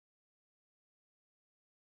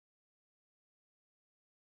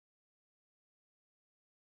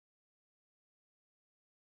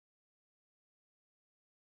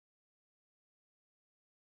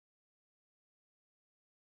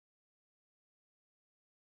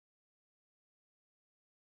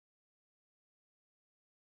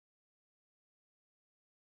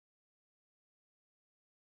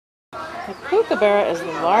The kookaburra is the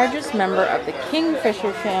largest member of the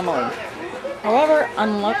kingfisher family. However,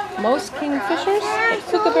 unlike most kingfishers,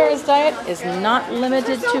 the kookaburra's diet is not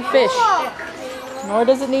limited to fish, nor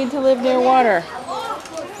does it need to live near water.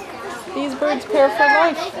 These birds pair for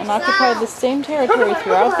life and occupy the same territory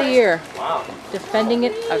throughout the year, defending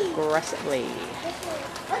it aggressively.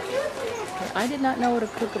 I did not know what a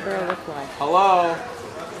kookaburra looked like. Hello?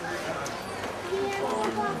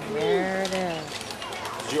 There it is.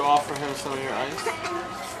 Did you offer him some of your ice?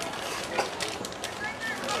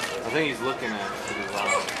 I think he's looking at it with his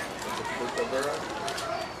eyes.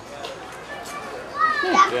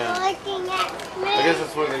 Yeah. Looking at me. I guess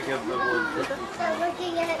that's where they get the word.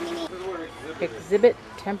 Looking at me. Exhibit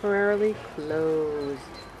temporarily closed.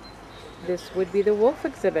 This would be the wolf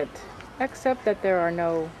exhibit, except that there are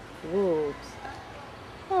no wolves.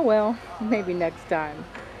 Oh well, maybe next time.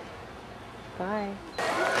 Bye.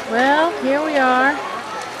 Well, here we are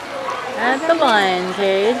at the lion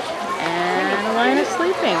cage, and the lion is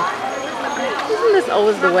sleeping. Isn't this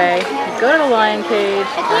always the way? You go to the lion cage,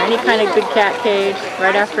 or any kind of big cat cage,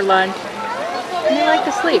 right after lunch, and they like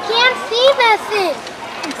to sleep. You can't see message.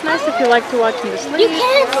 It's nice if you like to watch them to sleep. You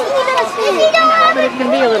can't see message. But it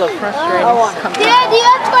can be a little frustrating sometimes. Dad, do you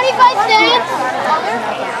have 25 cents?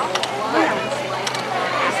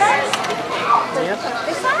 Yep.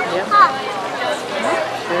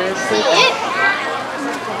 Sure is sleeping.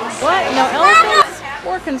 What? No elephants?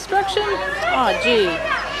 More construction? Aw, gee.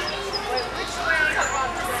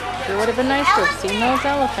 Sure would have been nice to have seen those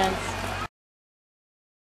elephants.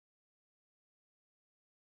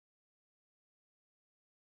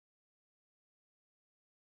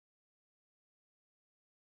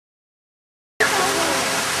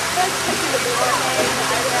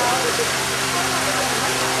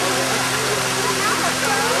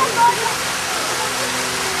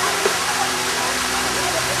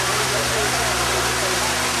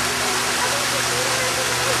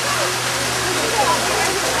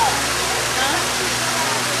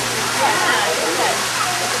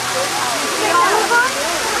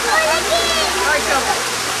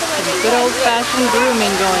 Some good old-fashioned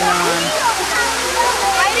grooming going on.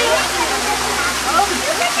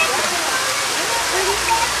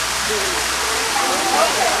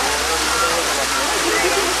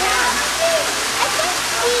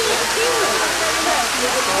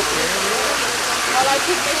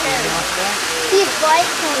 He's like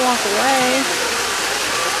Walk away.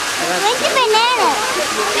 like a banana.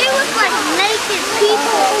 They look like naked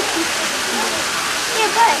people. Yeah,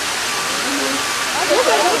 but look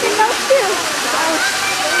at those two.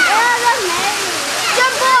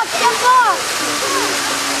 Jump off, jump off.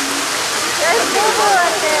 There's people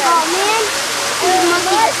right there. Oh man. They're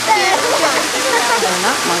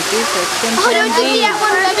not monkeys, they're chimpanzees. Oh, don't you see that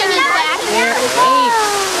one living in his back? They're apes.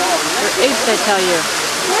 They're apes, I tell you.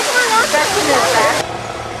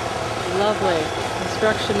 Lovely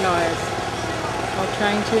construction noise. While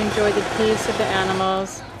trying to enjoy the peace of the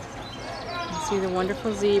animals. You see the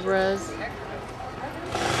wonderful zebras.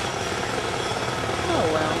 Oh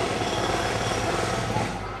well.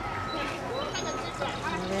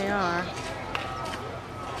 There they are.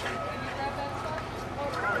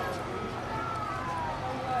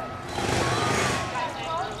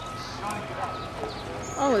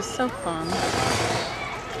 Oh, it's so fun.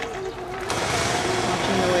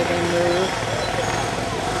 Watching the way they move.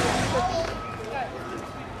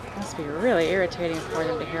 Must be really irritating for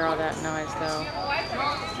them to hear all that noise, though.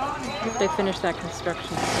 Hope they finish that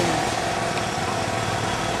construction soon.